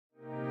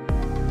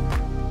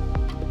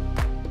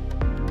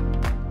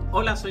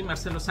Hola, soy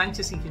Marcelo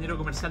Sánchez, ingeniero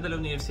comercial de la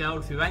Universidad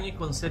Adolfo Ibáñez,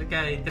 con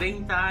cerca de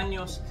 30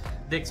 años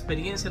de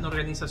experiencia en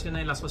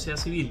organizaciones de la sociedad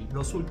civil.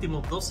 Los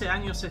últimos 12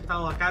 años he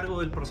estado a cargo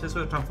del proceso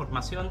de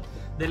transformación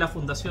de la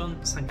Fundación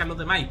San Carlos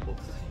de Maipo.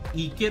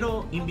 Y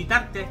quiero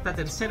invitarte a esta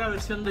tercera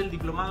versión del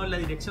Diplomado en la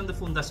Dirección de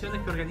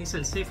Fundaciones que organiza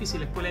el CEFIS y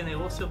la Escuela de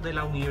Negocios de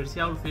la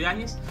Universidad Adolfo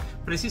Ibáñez,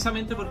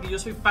 precisamente porque yo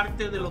soy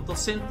parte de los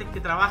docentes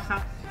que trabajan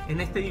en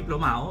este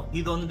diplomado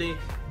y donde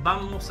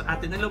vamos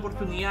a tener la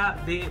oportunidad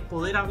de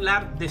poder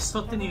hablar de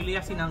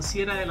sostenibilidad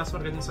financiera de las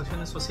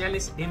organizaciones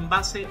sociales en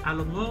base a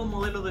los nuevos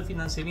modelos de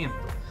financiamiento.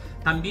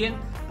 También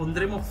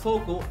pondremos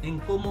foco en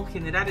cómo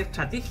generar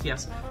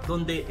estrategias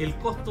donde el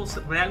costo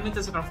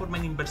realmente se transforma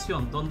en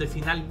inversión, donde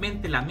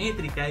finalmente la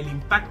métrica, el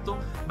impacto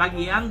va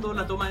guiando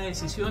la toma de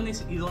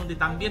decisiones y donde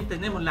también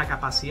tenemos la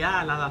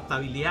capacidad, la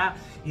adaptabilidad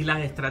y las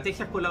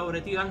estrategias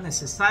colaborativas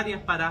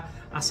necesarias para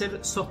hacer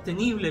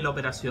sostenible la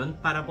operación,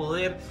 para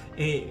poder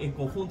en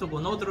conjunto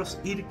con otros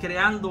ir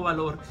creando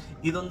valor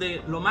y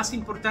donde lo más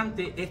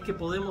importante es que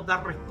podemos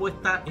dar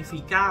respuesta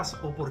eficaz,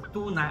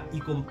 oportuna y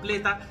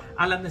completa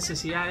a las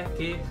necesidades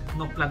que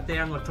nos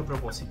plantea nuestro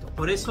propósito.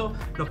 Por eso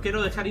los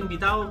quiero dejar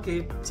invitados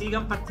que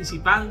sigan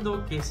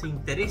participando, que se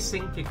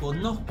interesen, que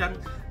conozcan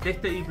de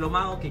este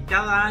diplomado que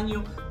cada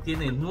año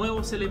tiene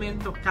nuevos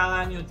elementos, cada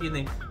año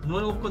tiene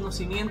nuevos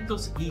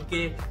conocimientos y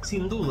que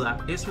sin duda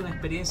es una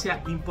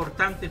experiencia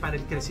importante para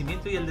el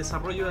crecimiento y el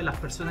desarrollo de las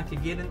personas que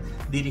quieren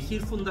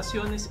dirigir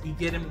fundaciones y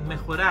quieren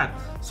mejorar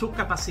sus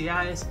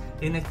capacidades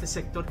en este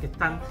sector que es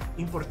tan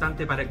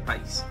importante para el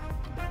país.